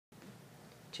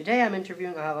Today I'm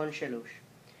interviewing Aharon Chelouche.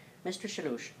 Mr.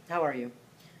 Chelouche, how are you?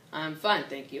 I'm fine,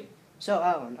 thank you. So,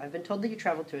 Aharon, I've been told that you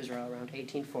traveled to Israel around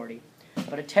 1840,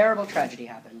 but a terrible tragedy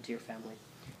happened to your family.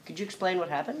 Could you explain what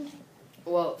happened?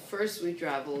 Well, first we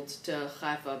traveled to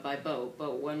Haifa by boat,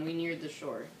 but when we neared the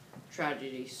shore,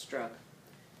 tragedy struck.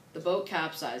 The boat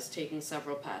capsized, taking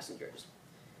several passengers.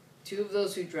 Two of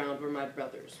those who drowned were my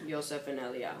brothers, Yosef and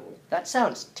Eliyahu. That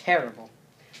sounds terrible.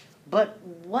 But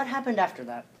what happened after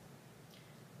that?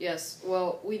 Yes,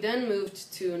 well, we then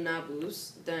moved to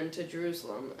Nablus, then to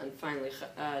Jerusalem, and finally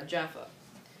Jaffa.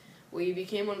 We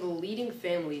became one of the leading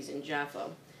families in Jaffa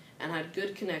and had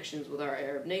good connections with our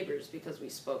Arab neighbors because we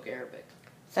spoke Arabic.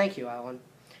 Thank you, Aharon.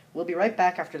 We'll be right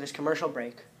back after this commercial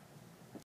break.